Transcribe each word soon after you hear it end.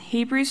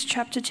Hebrews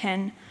chapter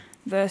 10,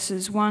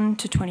 verses 1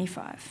 to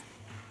 25.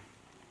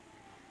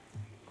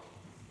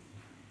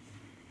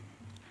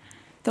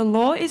 The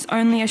law is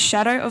only a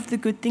shadow of the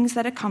good things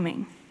that are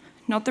coming,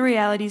 not the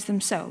realities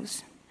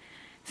themselves.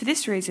 For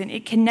this reason,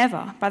 it can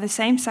never, by the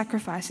same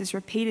sacrifices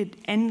repeated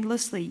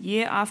endlessly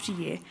year after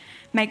year,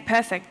 make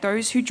perfect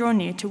those who draw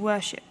near to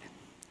worship.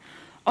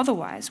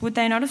 Otherwise, would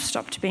they not have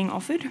stopped being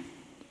offered?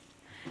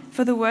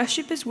 For the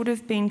worshippers would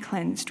have been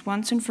cleansed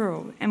once and for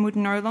all, and would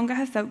no longer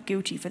have felt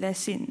guilty for their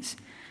sins.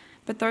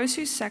 But those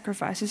whose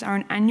sacrifices are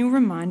an annual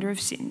reminder of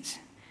sins,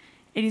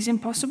 it is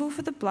impossible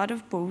for the blood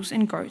of bulls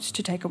and goats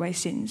to take away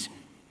sins.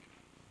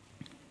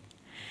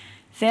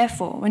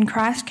 Therefore, when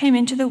Christ came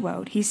into the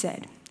world, he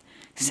said,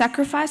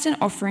 "Sacrifice and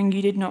offering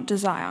you did not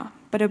desire,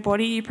 but a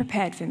body you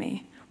prepared for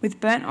me.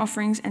 With burnt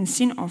offerings and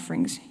sin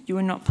offerings you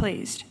were not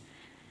pleased."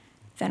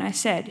 Then I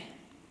said,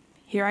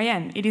 "Here I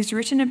am. It is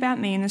written about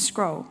me in the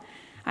scroll.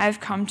 I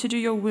have come to do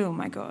your will,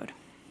 my God."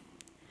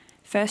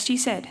 First he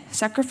said,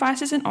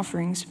 "Sacrifices and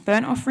offerings,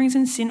 burnt offerings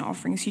and sin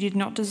offerings you did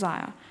not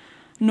desire,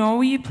 nor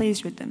were you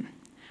pleased with them,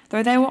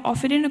 though they were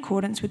offered in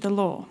accordance with the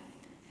law."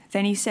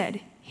 Then he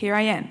said, "Here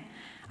I am.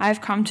 I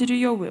have come to do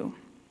your will."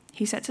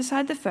 He sets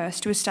aside the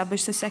first to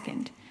establish the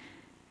second.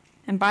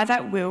 And by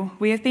that will,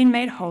 we have been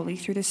made holy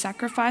through the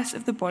sacrifice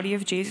of the body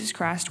of Jesus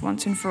Christ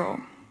once and for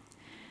all.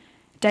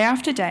 Day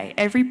after day,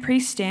 every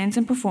priest stands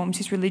and performs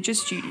his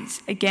religious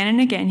duties. Again and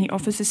again, he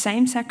offers the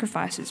same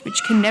sacrifices,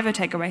 which can never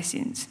take away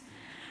sins.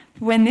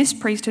 But when this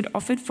priest had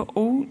offered for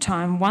all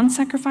time one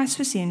sacrifice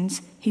for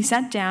sins, he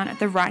sat down at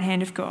the right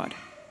hand of God.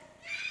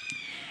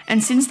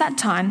 And since that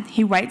time,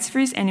 he waits for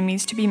his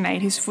enemies to be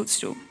made his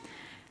footstool.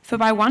 For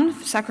by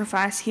one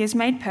sacrifice he has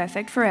made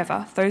perfect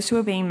forever those who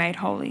are being made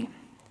holy.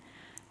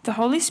 The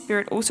Holy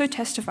Spirit also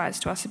testifies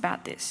to us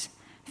about this.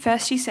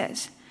 First he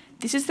says,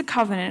 "This is the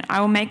covenant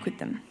I will make with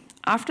them.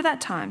 After that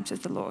time,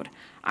 says the Lord,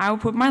 I will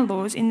put my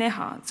laws in their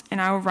hearts,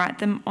 and I will write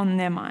them on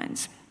their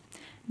minds."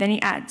 Then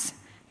he adds,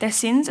 "Their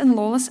sins and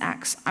lawless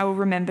acts I will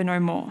remember no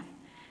more."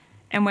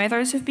 And where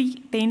those have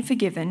been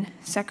forgiven,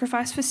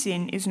 sacrifice for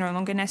sin is no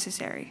longer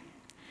necessary.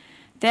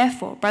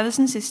 Therefore, brothers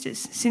and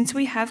sisters, since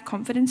we have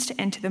confidence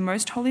to enter the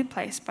most holy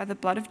place by the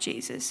blood of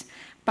Jesus,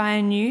 by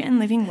a new and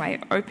living way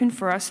opened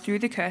for us through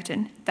the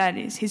curtain, that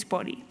is, his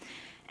body,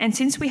 and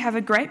since we have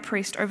a great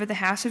priest over the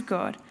house of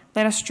God,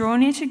 let us draw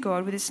near to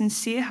God with a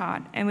sincere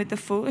heart and with the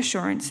full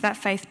assurance that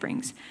faith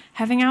brings,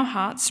 having our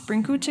hearts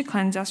sprinkled to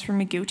cleanse us from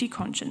a guilty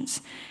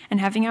conscience, and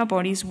having our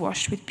bodies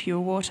washed with pure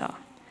water.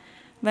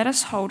 Let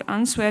us hold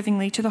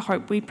unswervingly to the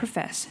hope we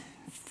profess,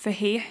 for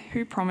he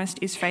who promised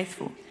is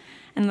faithful.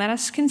 And let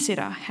us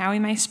consider how we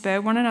may spur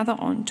one another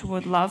on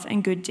toward love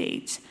and good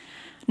deeds,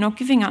 not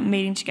giving up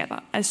meeting together,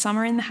 as some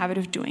are in the habit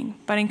of doing,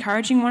 but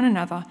encouraging one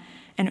another,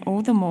 and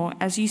all the more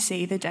as you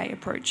see the day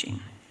approaching.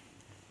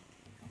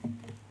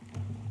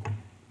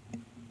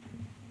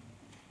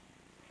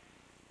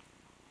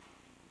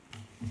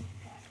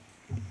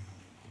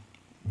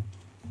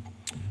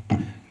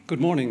 Good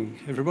morning,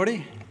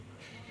 everybody.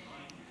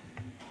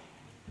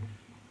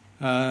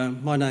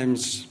 My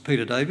name's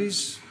Peter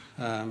Davies,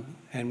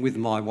 and with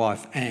my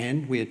wife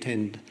Anne, we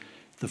attend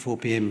the 4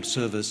 p.m.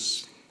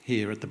 service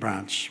here at the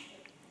branch.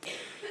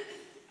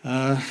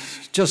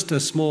 Just a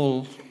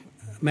small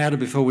matter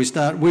before we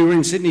start. We were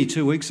in Sydney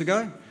 2 weeks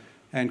ago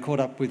and caught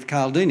up with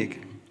Carl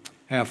Dienick,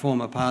 our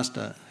former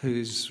pastor,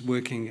 who's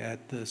working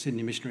at the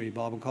Sydney Missionary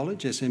Bible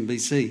College,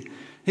 SMBC.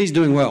 He's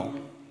doing well.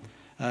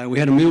 We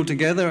had a meal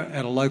together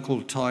at a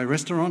local Thai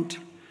restaurant.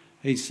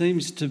 He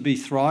seems to be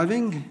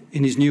thriving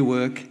in his new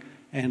work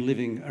and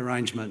living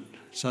arrangement,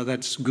 so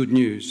that's good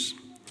news.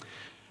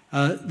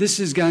 This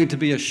is going to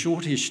be a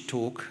shortish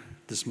talk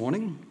this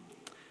morning,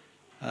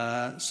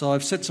 so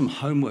I've set some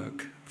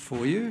homework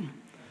for you,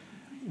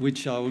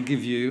 which I will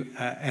give you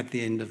at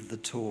the end of the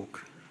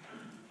talk.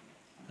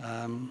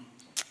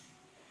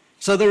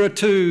 So there are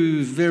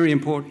 2 very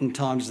important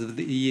times of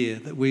the year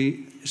that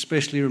we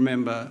especially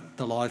remember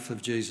the life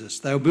of Jesus.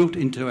 They were built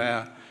into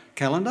our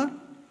calendar.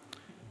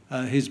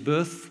 His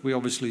birth we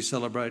obviously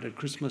celebrate at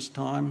Christmas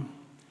time,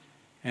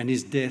 and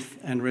his death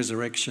and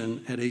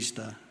resurrection at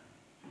Easter.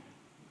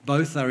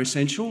 Both are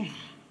essential.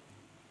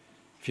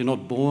 If you're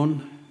not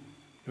born,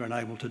 you're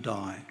unable to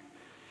die.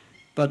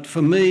 But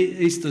for me,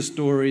 Easter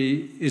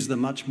story is the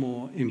much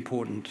more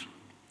important.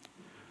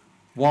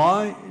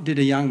 Why did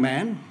a young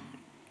man,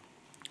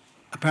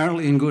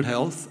 apparently in good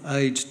health,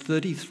 aged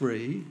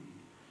 33,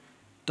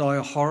 die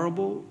a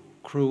horrible,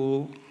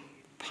 cruel,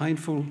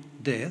 painful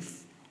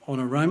death on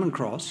a Roman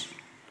cross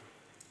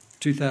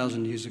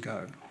 2,000 years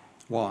ago?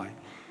 Why?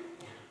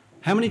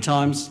 How many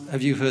times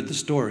have you heard the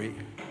story?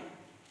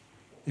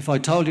 If I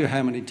told you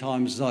how many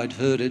times I'd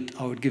heard it,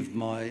 I would give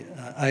my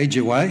age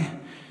away.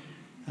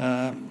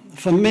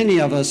 For many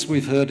of us,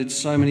 we've heard it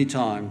so many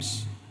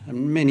times,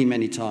 and many,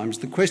 many times.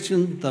 The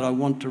question that I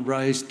want to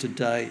raise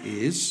today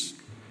is,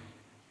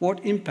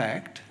 what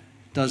impact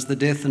does the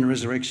death and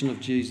resurrection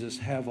of Jesus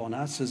have on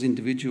us as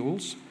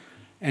individuals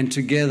and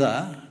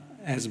together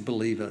as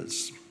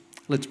believers?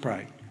 Let's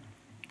pray.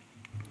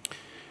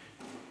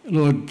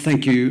 Lord,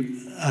 thank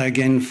you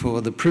again for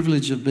the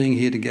privilege of being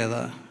here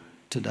together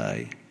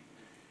today.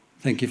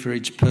 Thank you for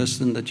each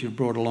person that you've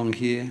brought along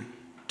here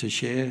to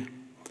share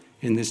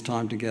in this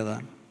time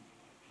together.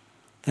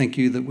 Thank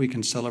you that we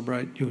can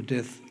celebrate your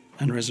death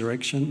and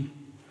resurrection.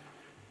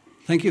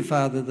 Thank you,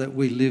 Father, that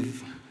we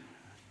live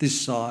this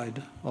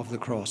side of the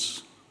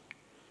cross.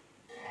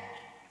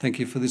 Thank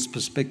you for this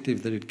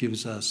perspective that it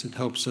gives us. It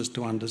helps us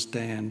to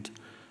understand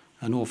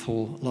an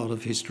awful lot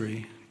of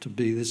history to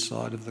be this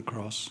side of the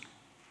cross.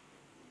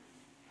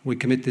 We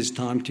commit this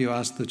time to you,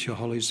 ask that your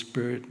Holy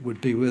Spirit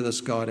would be with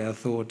us, guide our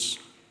thoughts.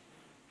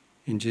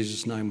 In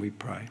Jesus' name we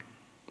pray.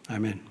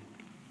 Amen.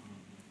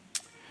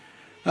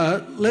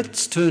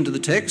 Let's turn to the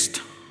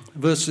text,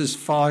 verses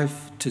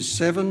 5 to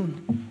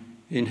 7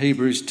 in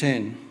Hebrews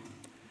 10.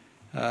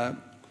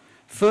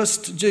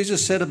 First,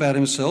 Jesus said about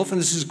himself,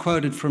 and this is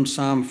quoted from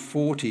Psalm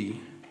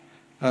 40,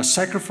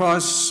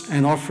 "Sacrifice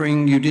and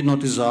offering you did not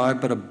desire,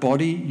 but a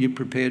body you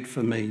prepared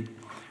for me.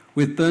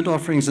 With burnt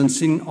offerings and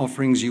sin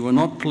offerings you were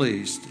not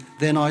pleased.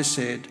 Then I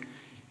said,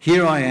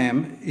 here I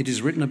am, it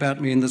is written about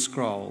me in the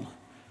scroll.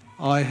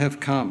 I have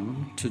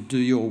come to do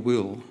your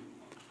will,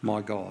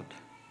 my God."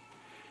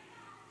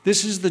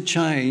 This is the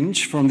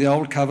change from the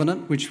old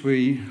covenant, which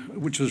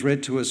was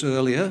read to us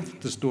earlier,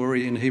 the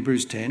story in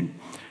Hebrews 10,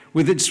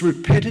 with its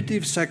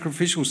repetitive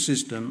sacrificial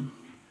system,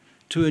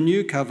 to a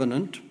new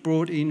covenant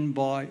brought in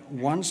by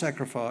one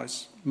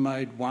sacrifice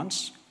made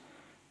once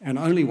and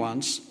only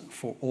once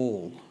for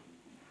all.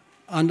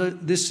 Under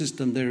this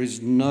system, there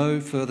is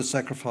no further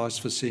sacrifice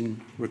for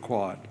sin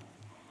required.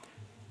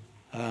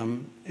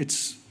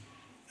 It's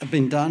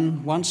been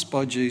done once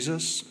by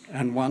Jesus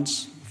and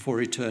once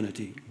for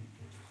eternity.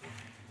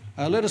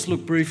 Let us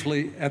look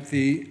briefly at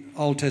the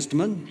Old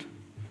Testament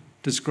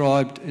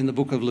described in the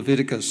book of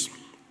Leviticus.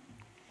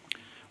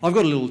 I've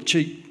got a little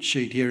cheat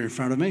sheet here in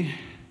front of me.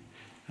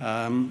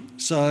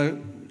 So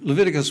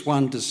Leviticus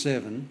 1 to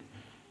 7,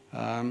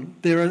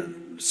 there are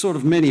sort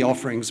of many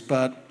offerings,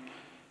 but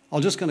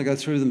I'm just going to go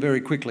through them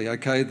very quickly,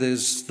 okay?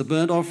 There's the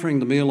burnt offering,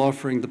 the meal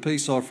offering, the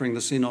peace offering,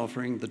 the sin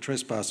offering, the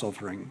trespass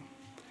offering.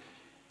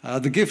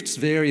 The gifts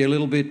vary a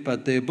little bit,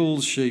 but they're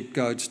bulls, sheep,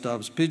 goats,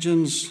 doves,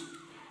 pigeons,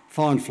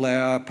 fine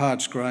flour,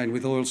 parched grain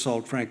with oil,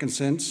 salt,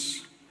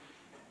 frankincense,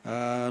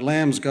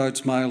 lambs,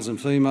 goats, males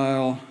and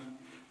female,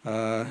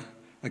 a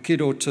kid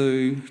or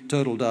two,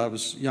 turtle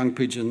doves, young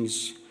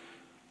pigeons,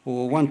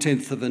 or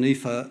 1/10 of an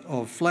ephah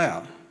of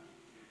flour.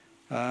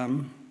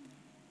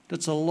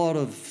 That's a lot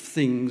of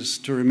things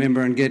to remember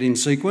and get in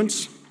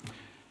sequence.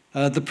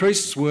 The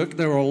priest's work,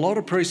 there were a lot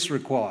of priests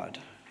required.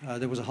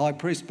 There was a high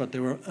priest, but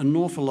there were an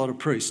awful lot of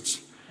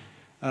priests.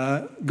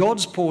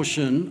 God's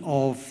portion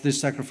of this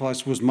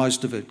sacrifice was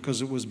most of it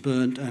because it was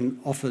burnt and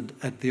offered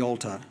at the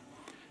altar.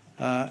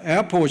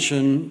 Our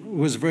portion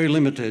was very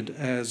limited,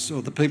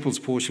 or the people's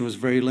portion was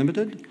very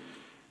limited.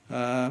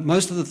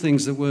 Most of the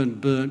things that weren't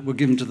burnt were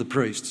given to the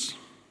priests.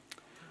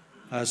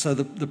 So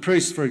the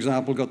priest, for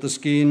example, got the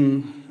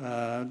skin,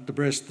 the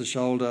breast, the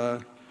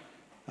shoulder,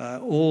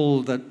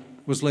 all that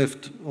was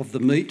left of the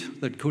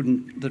meat that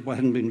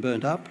hadn't been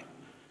burnt up.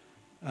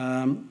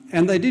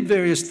 And they did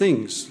various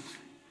things.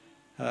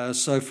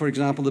 So, for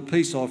example, the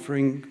peace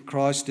offering,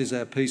 Christ is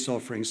our peace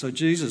offering. So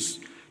Jesus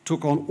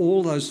took on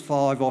all those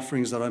 5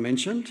 offerings that I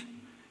mentioned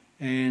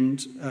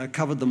and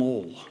covered them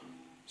all.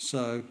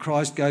 So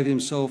Christ gave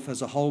himself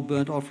as a whole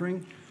burnt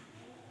offering.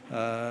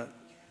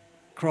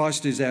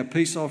 Christ is our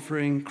peace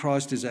offering,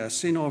 Christ is our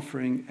sin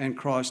offering, and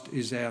Christ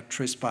is our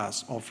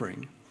trespass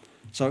offering.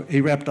 So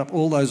he wrapped up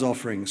all those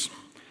offerings.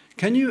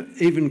 Can you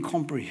even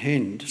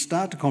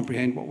start to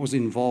comprehend what was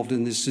involved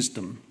in this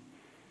system?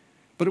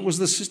 But it was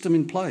the system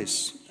in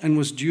place and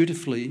was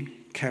dutifully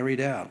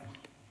carried out.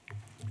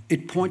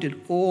 It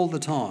pointed all the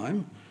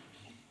time,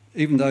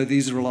 even though the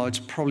Israelites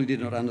probably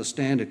did not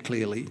understand it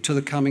clearly, to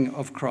the coming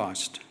of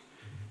Christ.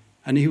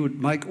 And he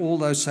would make all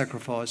those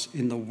sacrifices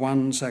in the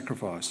one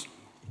sacrifice.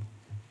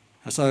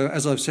 So,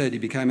 as I've said, he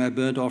became our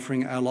burnt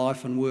offering, our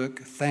life and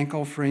work, thank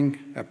offering,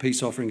 our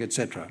peace offering,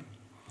 etc.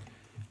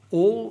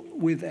 All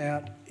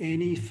without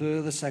any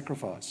further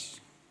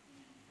sacrifice.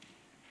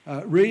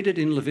 Read it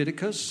in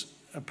Leviticus,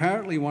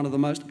 apparently one of the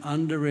most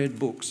underread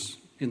books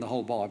in the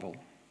whole Bible.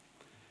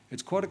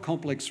 It's quite a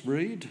complex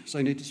read, so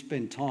you need to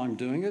spend time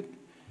doing it.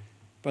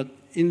 But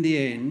in the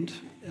end,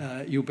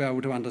 you'll be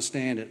able to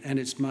understand it. And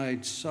it's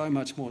made so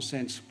much more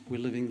sense. We're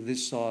living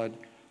this side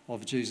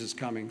of Jesus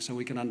coming, so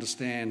we can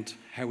understand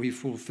how he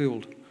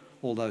fulfilled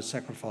all those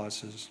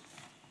sacrifices.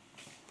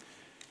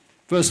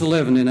 Verse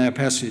 11 in our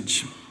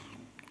passage.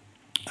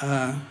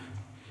 It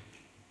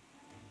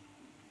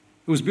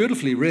was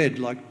beautifully read,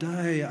 like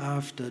day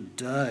after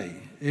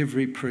day,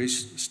 every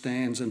priest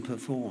stands and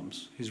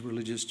performs his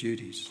religious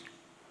duties.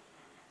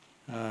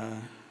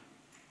 But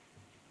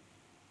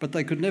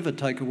they could never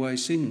take away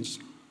sins,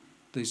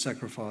 these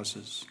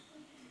sacrifices.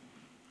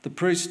 The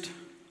priest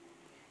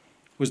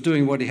was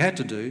doing what he had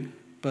to do,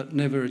 but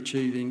never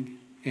achieving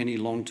any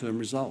long-term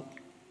result.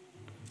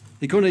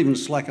 He couldn't even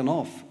slacken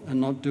off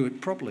and not do it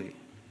properly.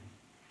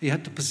 He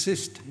had to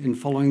persist in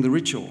following the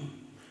ritual.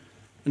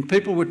 And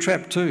people were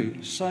trapped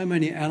too. So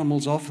many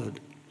animals offered,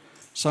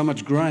 so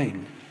much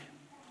grain.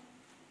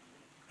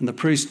 And the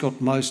priest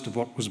got most of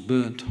what was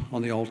burnt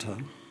on the altar.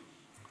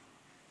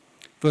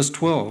 Verse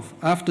 12,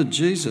 after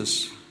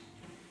Jesus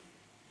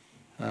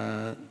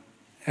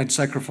had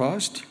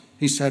sacrificed,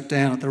 he sat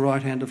down at the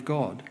right hand of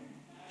God.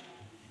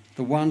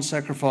 The one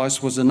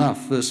sacrifice was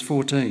enough. Verse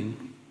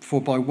 14,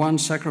 for by one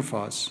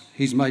sacrifice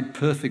he's made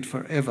perfect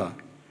forever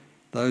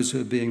those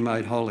who are being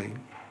made holy.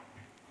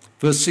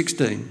 Verse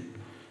 16,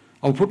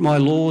 I'll put my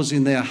laws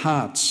in their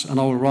hearts and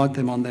I will write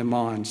them on their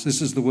minds.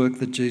 This is the work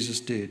that Jesus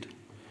did.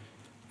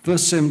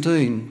 Verse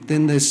 17,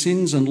 then their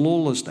sins and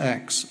lawless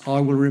acts I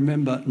will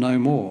remember no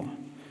more.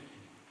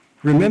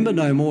 Remember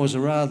no more is a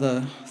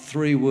rather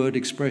three-word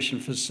expression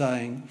for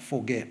saying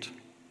forget.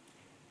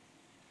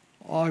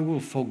 I will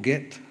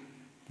forget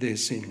their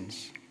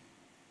sins.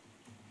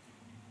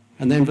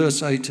 And then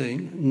verse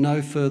 18,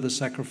 no further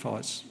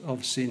sacrifice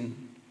of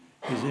sin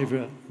is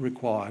ever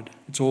required.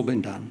 It's all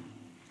been done.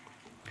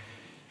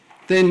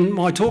 Then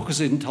my talk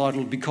is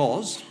entitled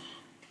Because,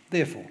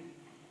 Therefore.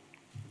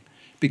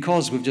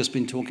 Because we've just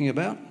been talking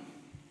about,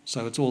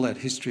 so it's all that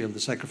history of the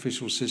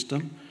sacrificial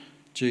system,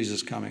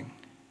 Jesus coming,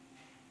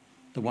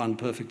 the one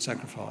perfect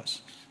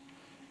sacrifice.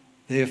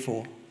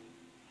 Therefore,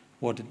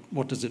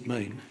 what does it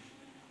mean?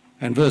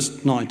 And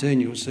verse 19,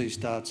 you'll see,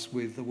 starts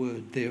with the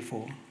word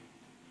therefore.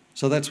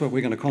 So that's what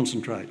we're going to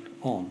concentrate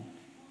on.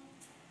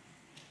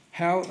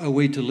 How are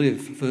we to live?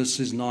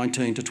 Verses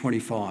 19 to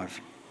 25.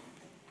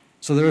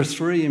 So there are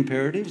three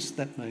imperatives.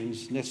 That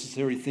means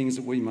necessary things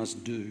that we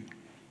must do.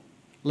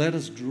 Let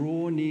us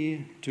draw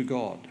near to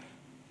God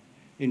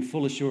in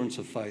full assurance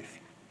of faith.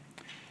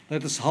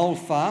 Let us hold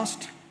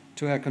fast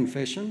to our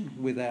confession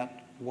without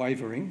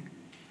wavering,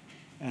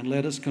 and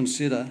let us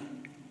consider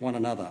one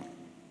another.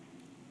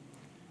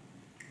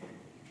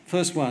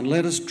 First one,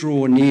 let us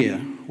draw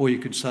near, or you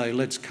could say,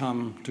 let's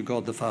come to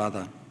God the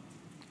Father.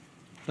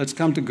 Let's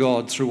come to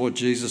God through what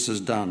Jesus has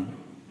done.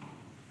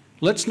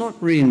 Let's not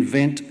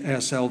reinvent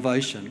our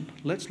salvation.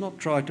 Let's not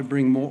try to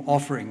bring more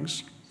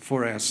offerings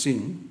for our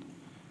sin.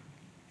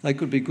 They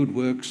could be good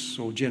works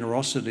or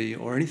generosity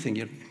or anything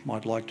you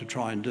might like to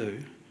try and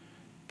do,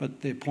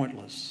 but they're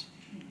pointless.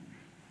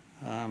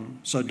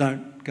 So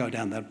don't go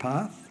down that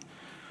path.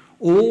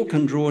 All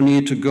can draw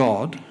near to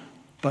God,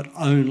 but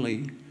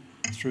only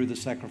through the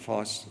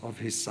sacrifice of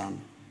his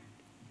Son.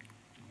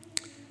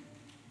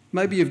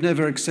 Maybe you've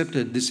never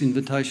accepted this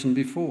invitation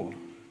before.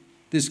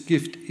 This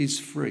gift is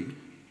free.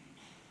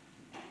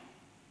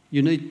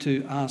 You need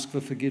to ask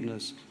for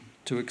forgiveness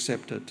to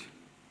accept it.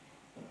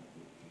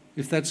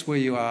 If that's where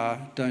you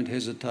are, don't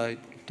hesitate,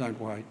 don't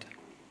wait.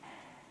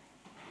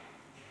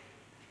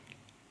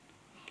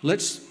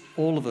 Let's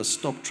all of us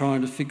stop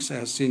trying to fix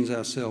our sins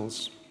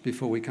ourselves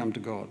before we come to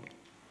God.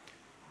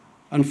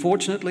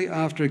 Unfortunately,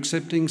 after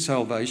accepting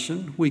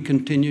salvation, we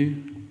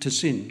continue to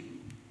sin.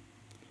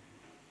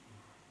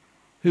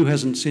 Who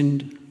hasn't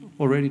sinned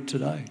already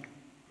today?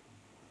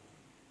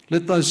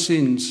 Let those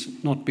sins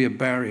not be a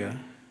barrier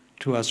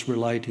to us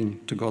relating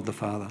to God the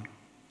Father.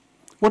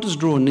 What does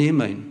draw near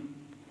mean?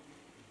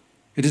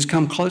 It is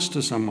come close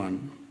to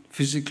someone,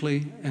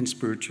 physically and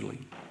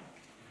spiritually.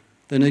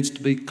 There needs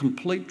to be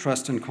complete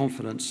trust and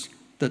confidence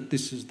that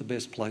this is the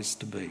best place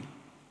to be.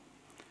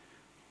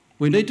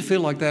 We need to feel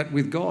like that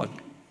with God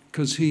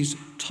because he's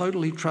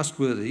totally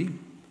trustworthy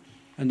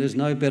and there's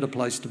no better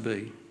place to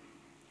be.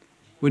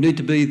 We need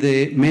to be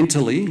there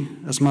mentally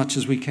as much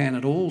as we can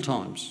at all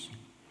times,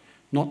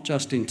 not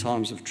just in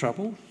times of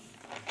trouble,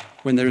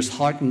 when there is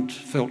heightened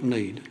felt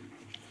need.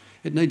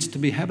 It needs to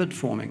be habit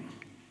forming.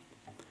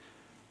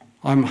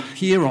 I'm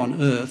here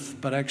on earth,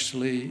 but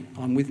actually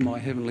I'm with my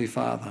Heavenly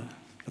Father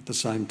at the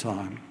same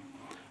time.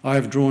 I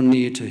have drawn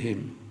near to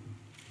him.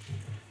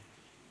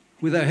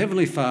 With our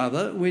Heavenly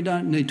Father, we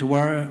don't need to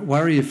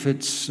worry if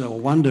it's, or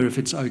wonder if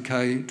it's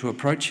okay to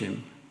approach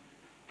him.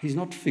 He's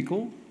not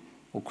fickle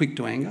or quick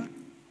to anger.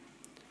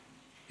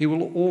 He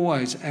will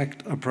always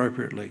act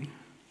appropriately.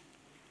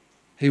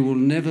 He will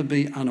never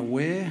be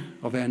unaware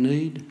of our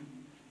need.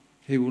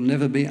 He will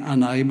never be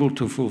unable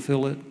to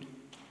fulfill it.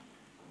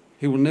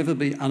 He will never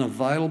be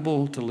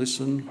unavailable to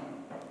listen,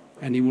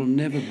 and he will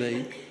never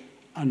be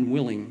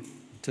unwilling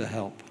to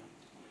help.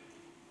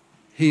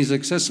 He is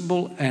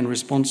accessible and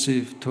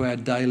responsive to our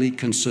daily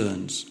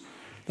concerns.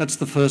 That's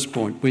the first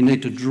point. We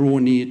need to draw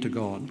near to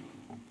God.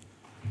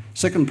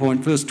 Second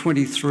point, verse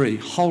 23,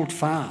 hold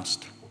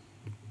fast.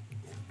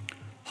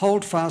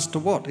 Hold fast to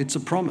what? It's a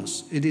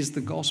promise. It is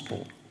the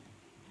gospel.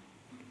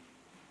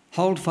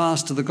 Hold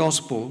fast to the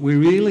gospel. We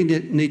really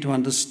need to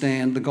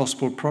understand the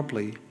gospel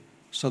properly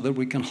so that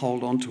we can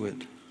hold on to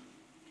it.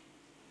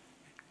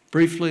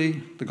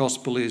 Briefly, the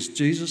gospel is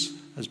Jesus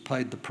has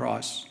paid the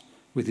price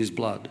with his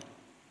blood.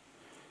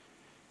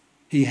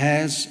 He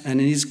has and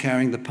is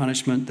carrying the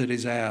punishment that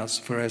is ours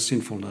for our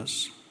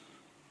sinfulness.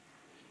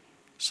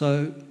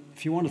 So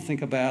if you want to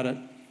think about it,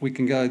 we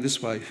can go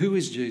this way. Who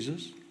is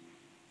Jesus?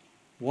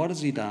 What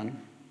has he done?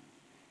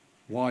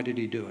 Why did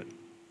he do it?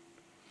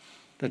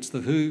 That's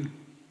the who,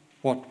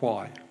 what,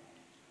 why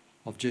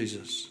of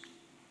Jesus.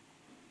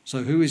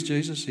 So who is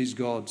Jesus? He's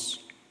God's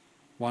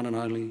one and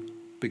only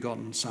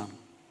begotten Son.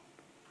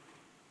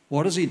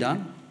 What has he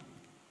done?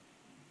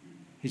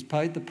 He's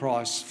paid the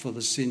price for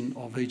the sin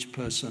of each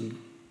person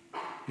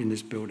in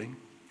this building.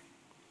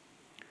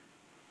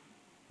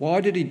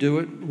 Why did he do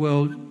it?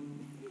 Well,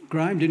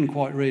 Graham didn't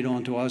quite read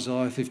on to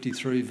Isaiah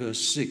 53 verse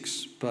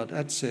 6, but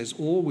that says,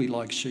 all we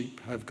like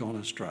sheep have gone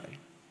astray.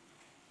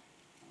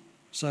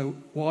 So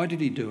why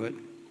did he do it?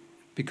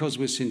 Because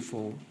we're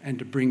sinful and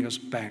to bring us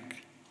back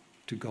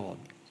to God.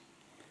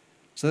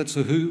 So that's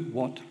the who,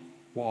 what,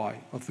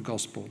 why of the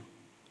gospel.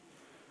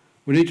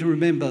 We need to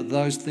remember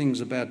those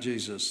things about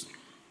Jesus.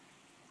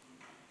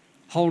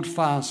 Hold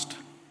fast.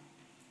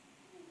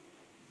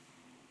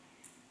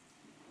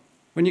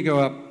 When you go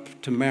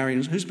up to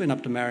Marion's, who's been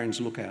up to Marion's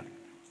Lookout?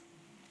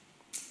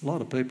 A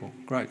lot of people,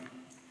 great.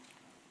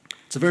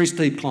 It's a very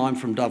steep climb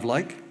from Dove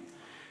Lake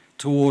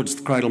towards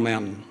the Cradle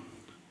Mountain.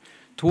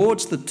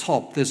 Towards the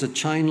top, there's a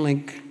chain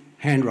link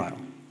handrail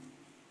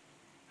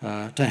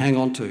to hang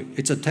on to.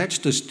 It's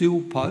attached to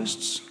steel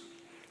posts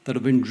that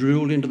have been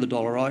drilled into the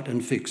dolerite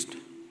and fixed.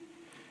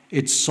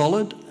 It's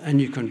solid and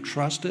you can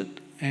trust it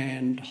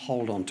and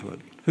hold on to it.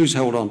 Who's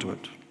held on to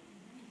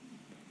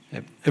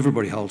it?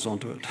 Everybody holds on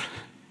to it.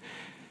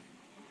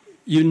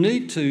 You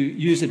need to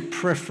use it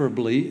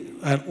preferably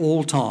at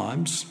all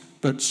times,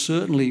 but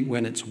certainly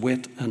when it's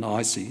wet and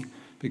icy,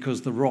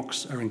 because the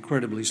rocks are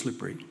incredibly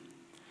slippery.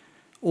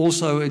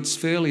 Also, it's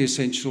fairly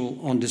essential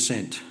on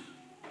descent.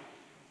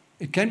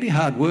 It can be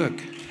hard work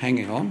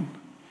hanging on.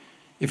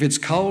 If it's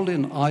cold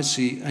and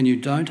icy and you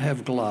don't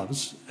have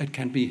gloves, it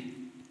can be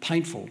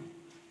painful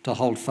to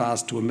hold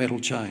fast to a metal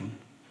chain,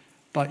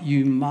 but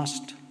you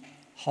must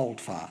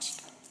hold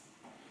fast.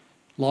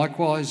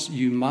 Likewise,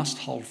 you must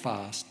hold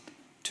fast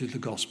to the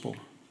gospel.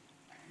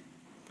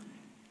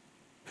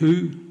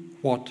 Who,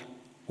 what,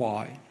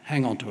 why?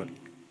 Hang on to it.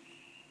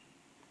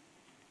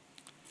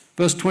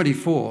 Verse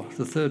 24,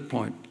 the third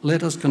point.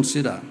 Let us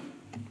consider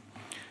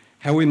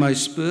how we may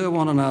spur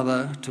one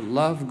another to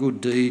love good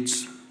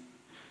deeds,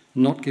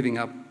 not giving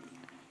up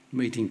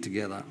meeting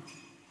together.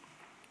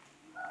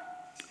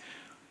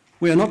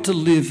 We are not to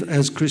live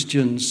as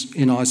Christians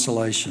in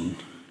isolation.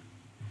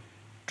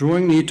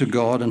 Drawing near to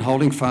God and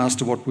holding fast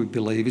to what we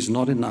believe is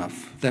not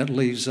enough. That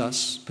leaves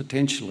us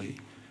potentially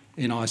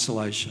in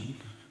isolation.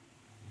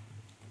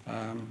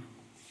 I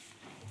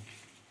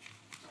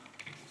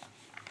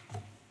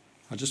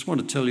just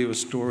want to tell you a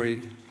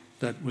story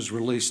that was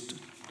released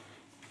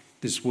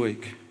this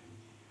week.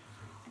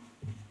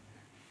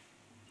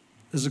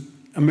 There's an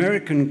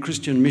American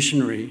Christian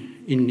missionary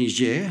in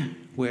Niger,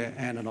 where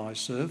Anne and I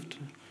served.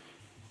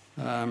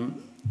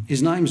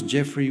 His name's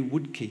Jeffrey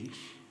Woodkey,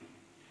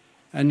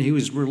 and he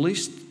was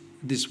released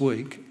this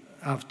week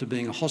after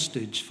being a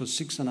hostage for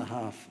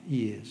 6.5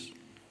 years.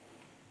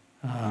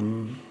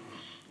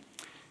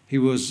 He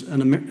was a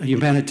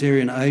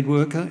humanitarian aid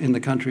worker in the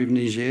country of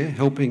Niger,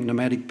 helping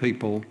nomadic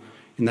people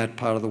in that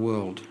part of the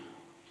world.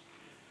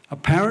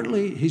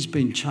 Apparently, he's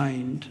been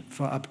chained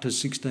for up to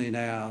 16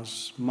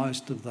 hours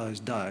most of those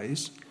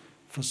days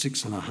for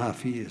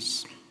 6.5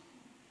 years.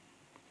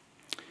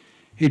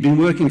 He'd been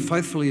working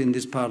faithfully in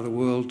this part of the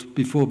world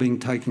before being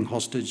taken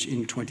hostage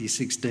in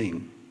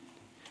 2016.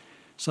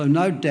 So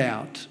no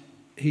doubt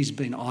he's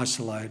been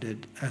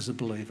isolated as a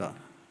believer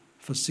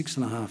for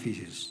 6.5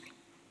 years.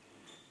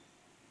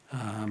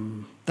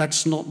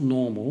 That's not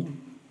normal,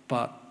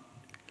 but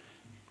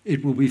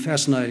it will be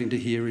fascinating to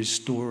hear his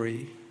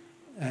story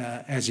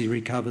as he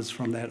recovers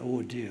from that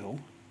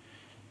ordeal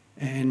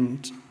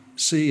and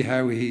see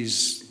how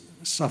he's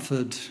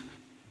suffered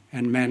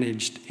and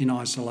managed in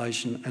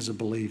isolation as a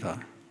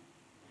believer.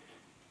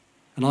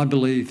 And I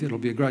believe it'll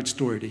be a great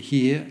story to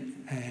hear,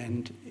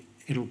 and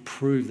it'll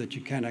prove that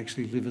you can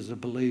actually live as a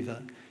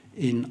believer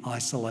in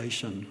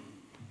isolation.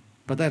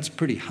 But that's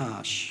pretty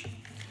harsh.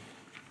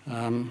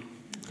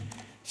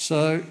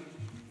 So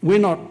we're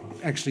not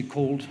actually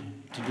called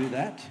to do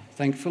that,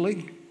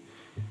 thankfully.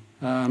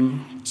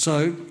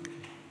 So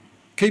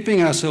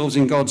keeping ourselves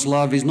in God's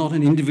love is not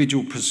an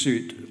individual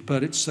pursuit,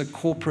 but it's a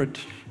corporate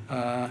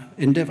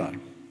endeavour.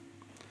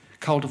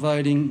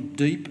 Cultivating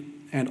deep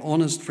and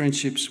honest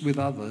friendships with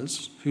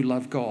others who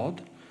love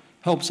God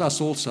helps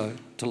us also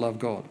to love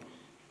God.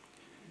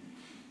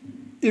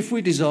 If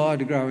we desire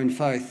to grow in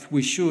faith,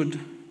 we should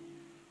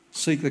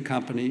seek the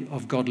company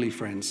of godly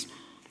friends.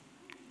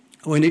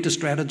 We need to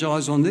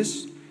strategise on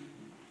this,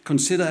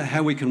 consider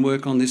how we can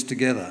work on this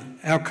together.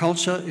 Our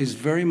culture is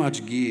very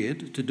much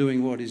geared to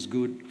doing what is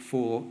good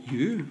for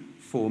you,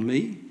 for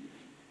me.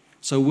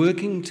 So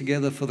working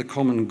together for the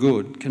common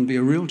good can be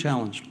a real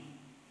challenge.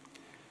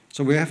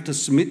 So we have to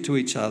submit to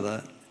each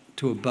other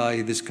to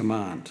obey this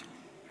command.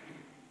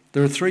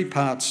 There are 3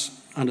 parts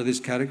under this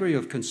category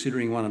of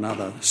considering one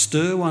another.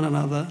 Stir one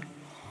another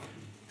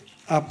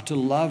up to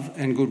love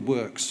and good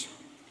works.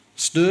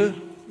 Stir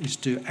is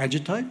to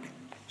agitate.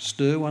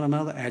 Stir one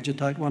another,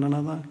 agitate one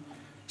another,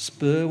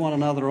 spur one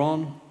another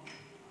on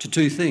to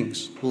 2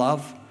 things,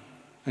 love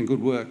and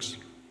good works.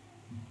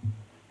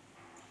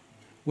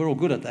 We're all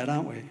good at that,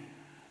 aren't we?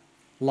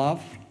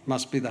 Love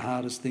must be the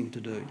hardest thing to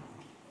do.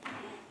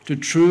 To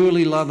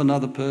truly love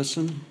another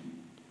person,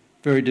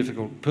 very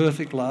difficult.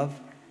 Perfect love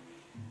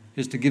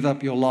is to give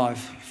up your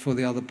life for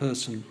the other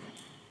person.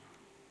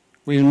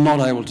 We are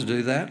not able to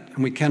do that,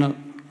 and we cannot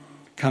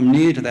come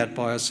near to that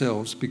by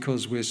ourselves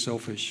because we're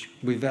selfish.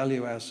 We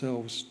value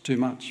ourselves too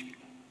much.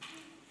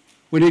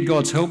 We need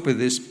God's help with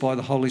this by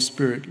the Holy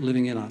Spirit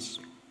living in us.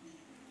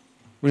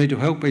 We need to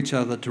help each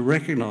other to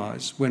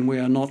recognise when we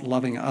are not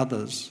loving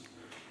others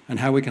and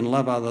how we can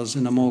love others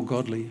in a more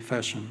godly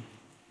fashion.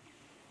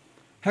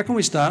 How can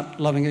we start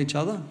loving each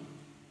other?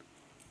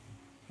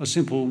 A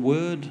simple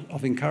word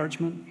of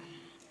encouragement.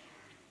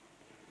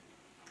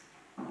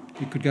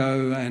 You could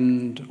go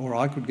or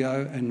I could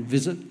go and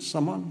visit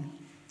someone.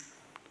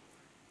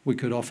 We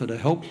could offer to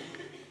help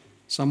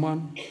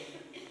someone.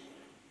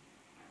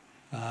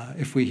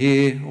 If we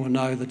hear or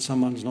know that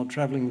someone's not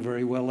travelling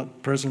very well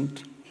at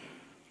present,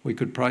 we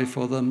could pray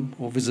for them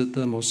or visit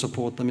them or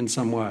support them in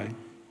some way.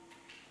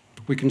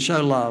 We can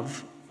show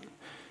love.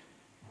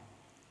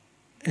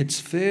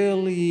 It's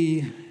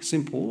fairly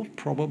simple,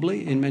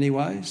 probably, in many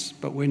ways,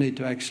 but we need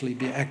to actually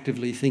be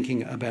actively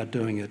thinking about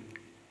doing it.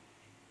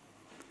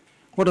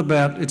 What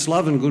about it's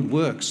love and good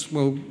works?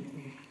 Well,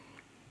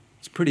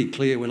 it's pretty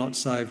clear we're not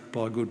saved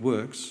by good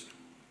works,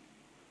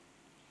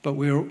 but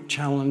we're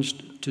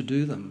challenged to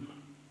do them.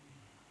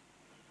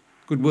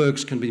 Good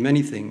works can be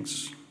many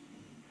things.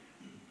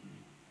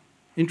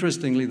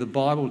 Interestingly, the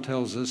Bible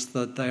tells us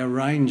that they are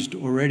arranged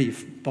already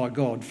by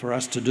God for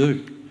us to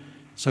do.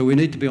 So we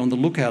need to be on the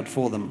lookout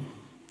for them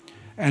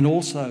and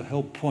also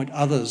help point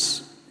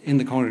others in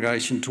the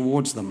congregation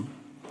towards them.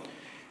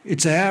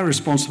 It's our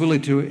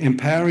responsibility to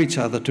empower each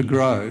other to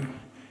grow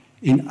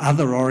in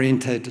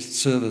other-oriented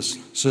service,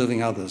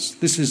 serving others.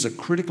 This is a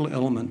critical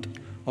element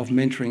of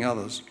mentoring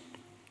others.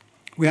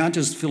 We aren't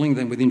just filling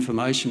them with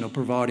information or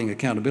providing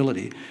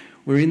accountability.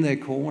 We're in their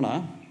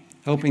corner,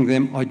 helping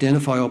them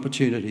identify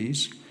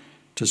opportunities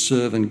to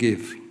serve and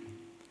give.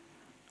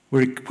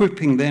 We're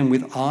equipping them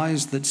with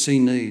eyes that see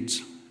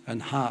needs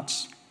and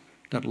hearts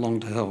that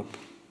long to help.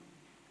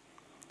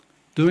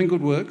 Doing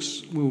good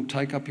works will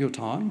take up your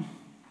time.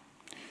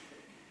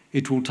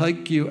 It will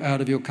take you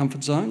out of your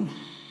comfort zone,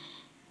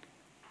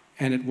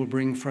 and it will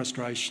bring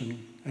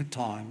frustration at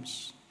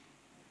times.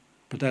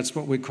 But that's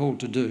what we're called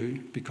to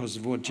do because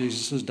of what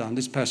Jesus has done.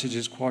 This passage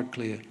is quite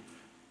clear.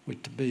 We're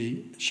to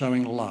be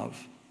showing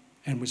love,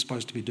 and we're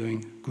supposed to be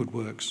doing good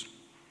works.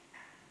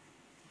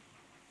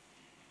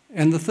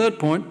 And the third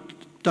point,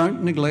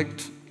 don't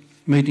neglect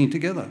meeting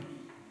together.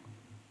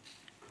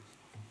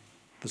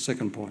 The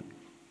second point.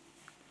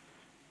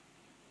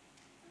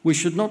 We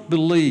should not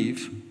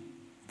believe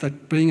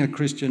that being a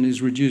Christian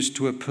is reduced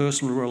to a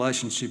personal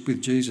relationship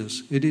with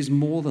Jesus. It is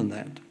more than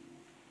that.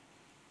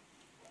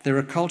 There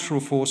are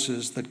cultural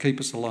forces that keep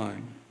us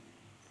alone.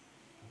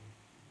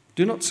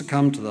 Do not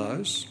succumb to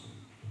those.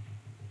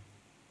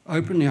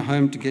 Open your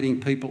home to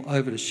getting people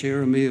over to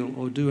share a meal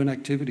or do an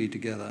activity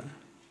together.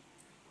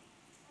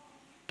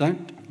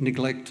 Don't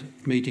neglect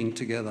meeting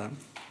together.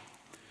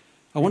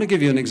 I want to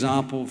give you an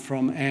example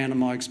from Anne and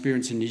my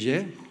experience in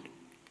Niger.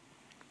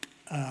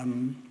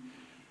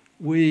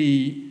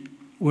 We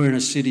were in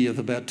a city of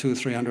about 200,000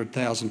 or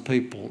 300,000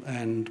 people,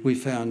 and we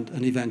found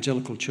an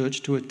evangelical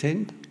church to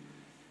attend.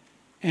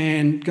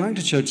 And going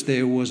to church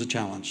there was a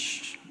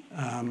challenge.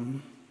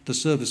 The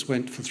service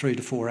went for 3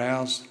 to 4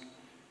 hours,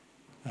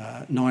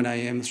 9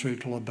 a.m. through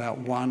till about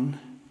 1.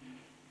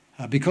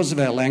 Because of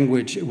our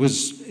language, it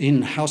was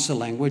in Hausa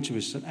language, it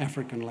was an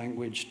African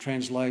language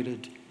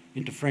translated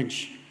into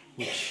French,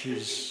 which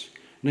is,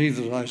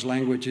 neither of those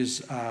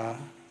languages are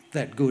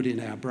that good in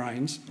our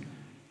brains.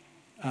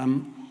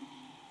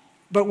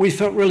 But we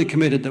felt really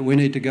committed that we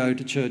need to go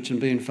to church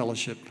and be in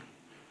fellowship.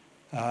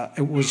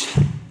 It was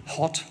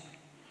hot,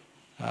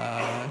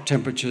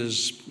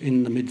 temperatures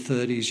in the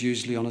mid-30s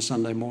usually on a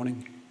Sunday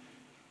morning.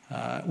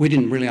 We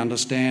didn't really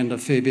understand a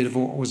fair bit of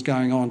what was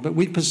going on, but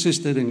we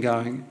persisted in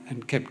going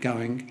and kept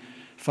going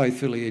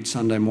faithfully each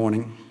Sunday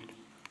morning.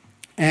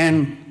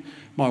 And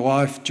my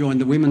wife joined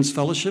the Women's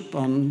Fellowship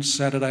on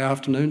Saturday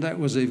afternoon. That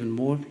was even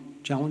more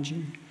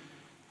challenging.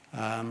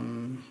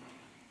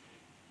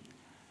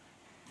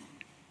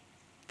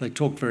 They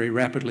talked very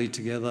rapidly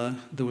together.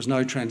 There was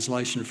no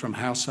translation from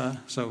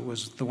Hausa, so it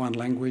was the one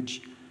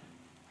language.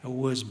 It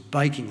was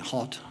baking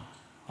hot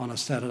on a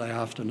Saturday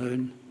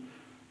afternoon,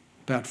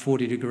 about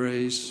 40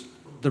 degrees.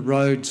 The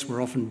roads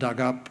were often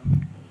dug up.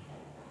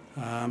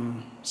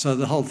 So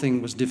the whole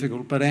thing was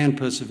difficult, but Anne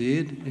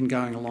persevered in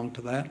going along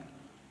to that.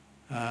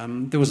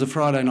 There was a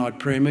Friday night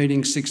prayer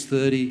meeting,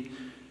 6:30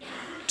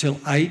 till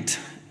 8,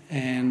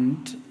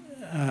 and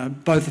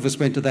both of us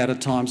went to that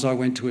at times. I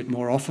went to it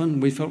more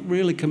often. We felt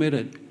really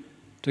committed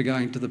to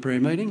going to the prayer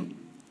meeting,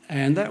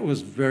 and that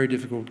was very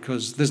difficult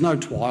because there's no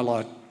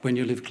twilight when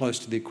you live close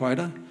to the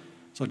equator,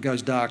 so it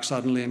goes dark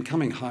suddenly, and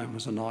coming home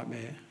was a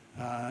nightmare.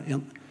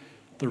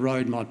 The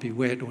road might be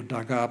wet or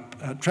dug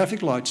up.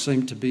 Traffic lights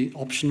seem to be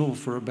optional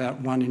for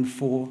about 1 in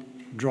 4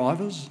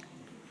 drivers.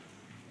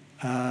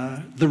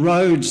 The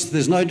roads,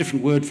 there's no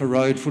different word for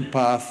road,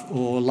 footpath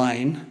or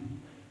lane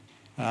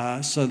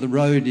So the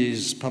road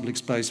is public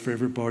space for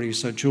everybody,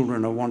 so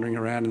children are wandering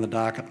around in the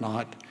dark at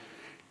night.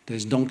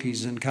 There's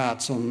donkeys and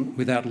carts on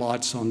without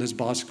lights on, there's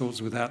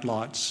bicycles without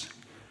lights,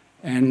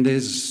 and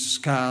there's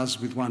cars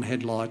with one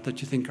headlight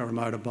that you think are a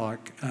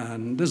motorbike,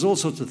 and there's all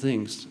sorts of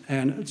things,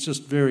 and it's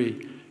just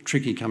very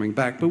tricky coming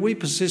back. But we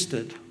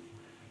persisted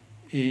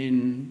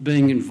in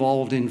being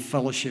involved in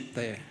fellowship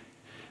there,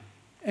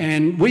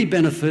 and we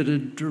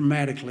benefited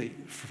dramatically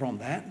from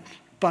that.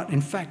 But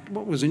in fact,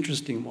 what was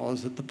interesting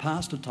was that the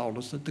pastor told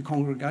us that the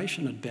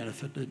congregation had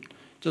benefited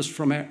just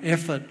from our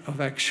effort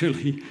of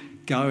actually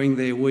going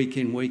there week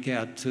in, week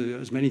out to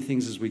as many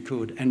things as we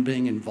could and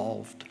being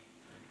involved.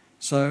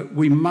 So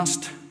we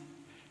must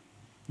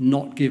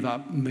not give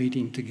up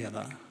meeting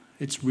together.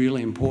 It's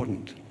really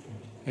important.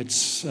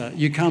 It's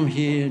you come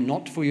here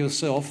not for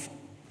yourself,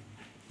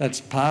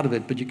 that's part of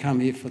it, but you come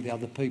here for the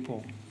other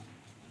people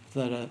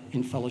that are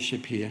in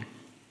fellowship here.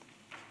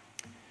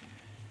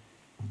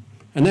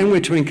 And then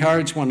we're to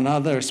encourage one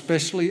another,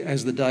 especially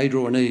as the day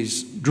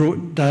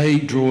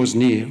draws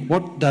near.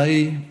 What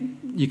day,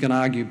 you can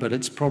argue, but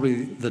it's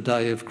probably the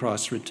day of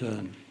Christ's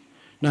return.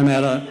 No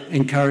matter,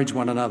 encourage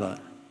one another.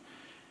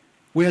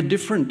 We are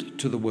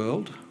different to the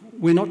world.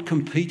 We're not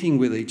competing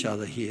with each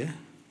other here.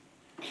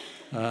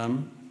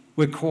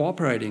 We're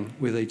cooperating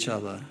with each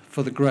other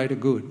for the greater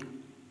good.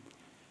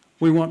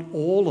 We want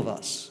all of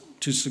us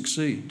to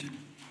succeed,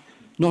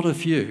 not a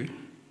few.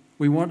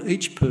 We want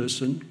each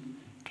person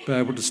to be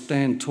able to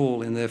stand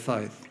tall in their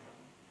faith.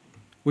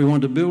 We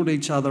want to build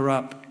each other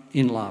up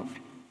in love.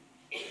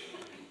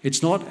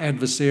 It's not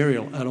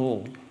adversarial at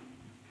all.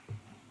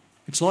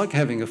 It's like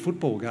having a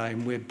football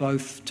game where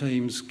both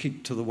teams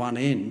kick to the one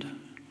end.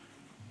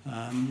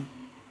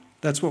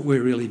 That's what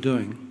we're really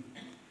doing.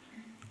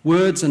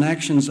 Words and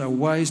actions are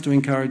ways to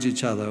encourage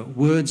each other.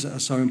 Words are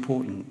so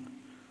important.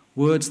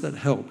 Words that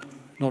help,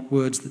 not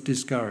words that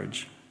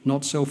discourage.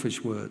 Not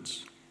selfish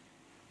words,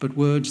 but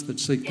words that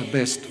seek the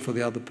best for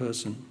the other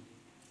person.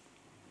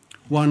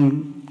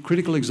 One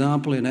critical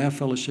example in our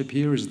fellowship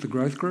here is the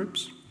growth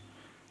groups.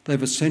 They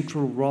have a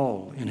central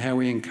role in how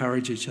we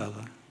encourage each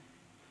other.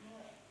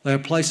 They are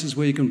places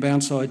where you can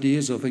bounce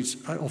ideas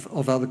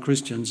of other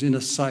Christians in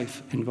a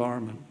safe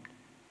environment.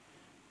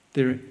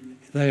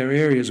 They are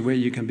areas where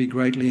you can be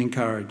greatly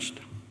encouraged.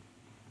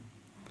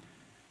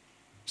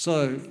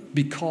 So,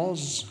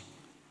 because,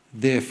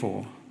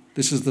 therefore,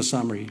 this is the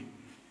summary.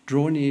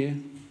 Draw near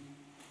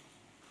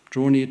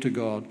to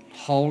God,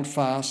 hold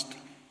fast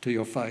to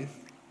your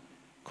faith,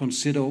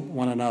 consider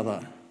one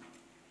another,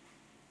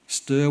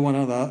 stir one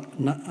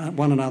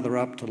another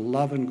up to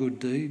love and good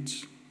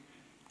deeds,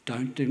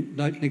 don't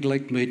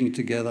neglect meeting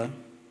together,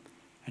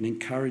 and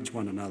encourage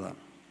one another.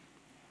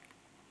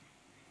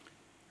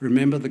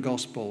 Remember the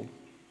gospel,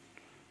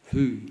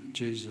 who,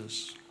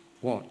 Jesus,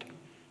 what,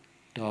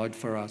 died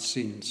for our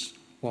sins.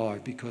 Why?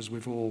 Because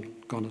we've all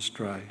gone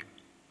astray.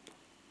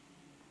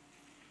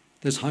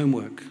 There's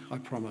homework, I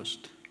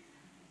promised.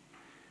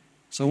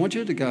 So I want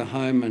you to go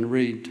home and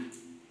read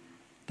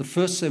the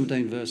first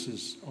 17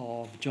 verses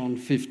of John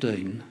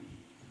 15.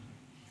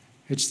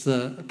 It's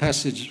the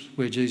passage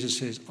where Jesus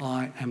says,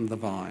 I am the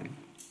vine.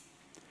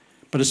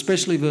 But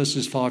especially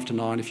verses 5 to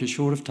 9, if you're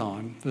short of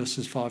time,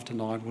 verses 5 to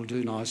 9 will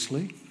do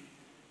nicely.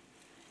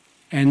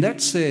 And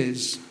that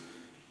says,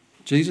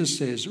 Jesus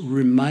says,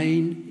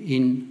 remain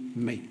in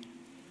me.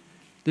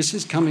 This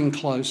is coming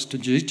close to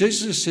Jesus.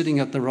 Jesus is sitting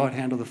at the right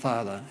hand of the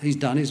Father. He's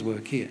done his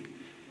work here.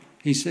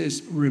 He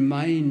says,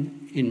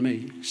 remain in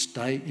me,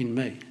 stay in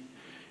me.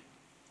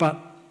 But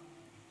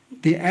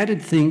the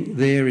added thing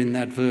there in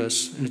that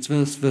verse, and it's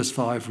verse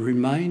 5,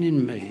 remain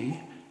in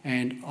me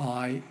and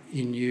I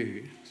in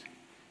you.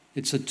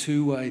 It's a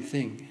two-way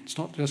thing. It's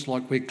not just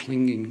like we're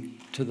clinging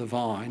to the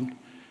vine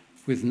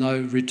with no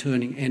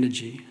returning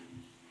energy.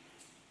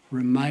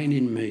 Remain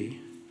in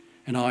me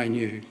and I in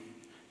you.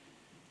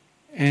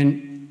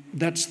 And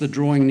that's the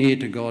drawing near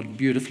to God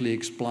beautifully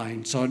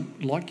explained. So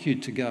I'd like you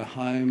to go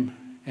home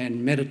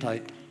and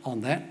meditate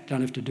on that.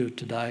 Don't have to do it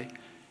today.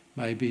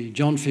 Maybe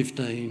John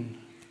 15,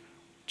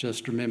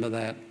 just remember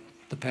that,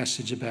 the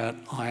passage about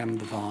I am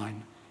the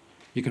vine.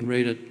 You can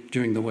read it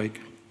during the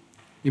week.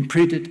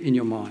 Imprint it in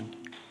your mind.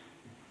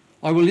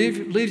 I will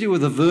leave you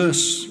with a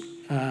verse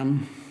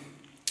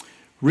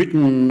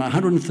written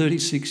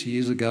 136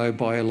 years ago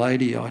by a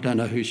lady, I don't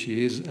know who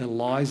she is,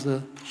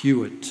 Eliza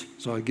Hewitt.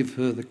 So I give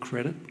her the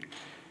credit.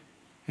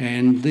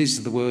 And these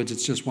are the words,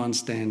 it's just one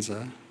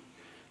stanza.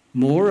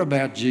 More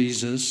about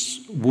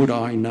Jesus would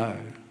I know.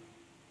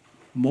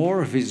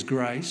 More of his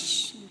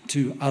grace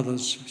to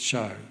others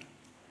show.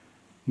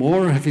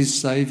 More of his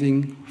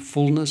saving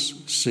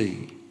fullness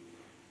see.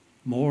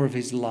 More of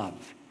his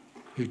love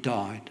who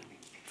died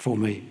for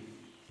me.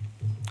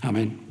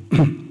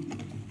 Amen.